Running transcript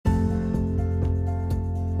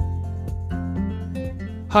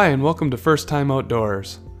Hi, and welcome to First Time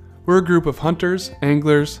Outdoors. We're a group of hunters,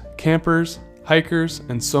 anglers, campers, hikers,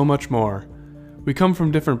 and so much more. We come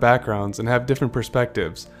from different backgrounds and have different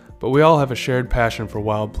perspectives, but we all have a shared passion for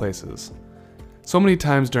wild places. So many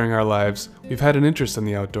times during our lives, we've had an interest in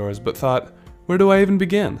the outdoors, but thought, where do I even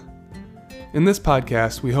begin? In this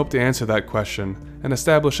podcast, we hope to answer that question and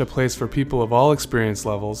establish a place for people of all experience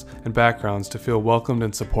levels and backgrounds to feel welcomed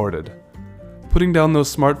and supported. Putting down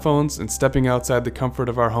those smartphones and stepping outside the comfort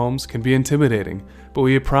of our homes can be intimidating, but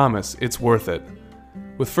we promise it's worth it.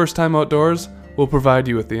 With First Time Outdoors, we'll provide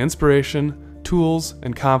you with the inspiration, tools,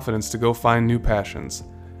 and confidence to go find new passions.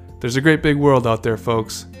 There's a great big world out there,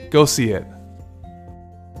 folks. Go see it.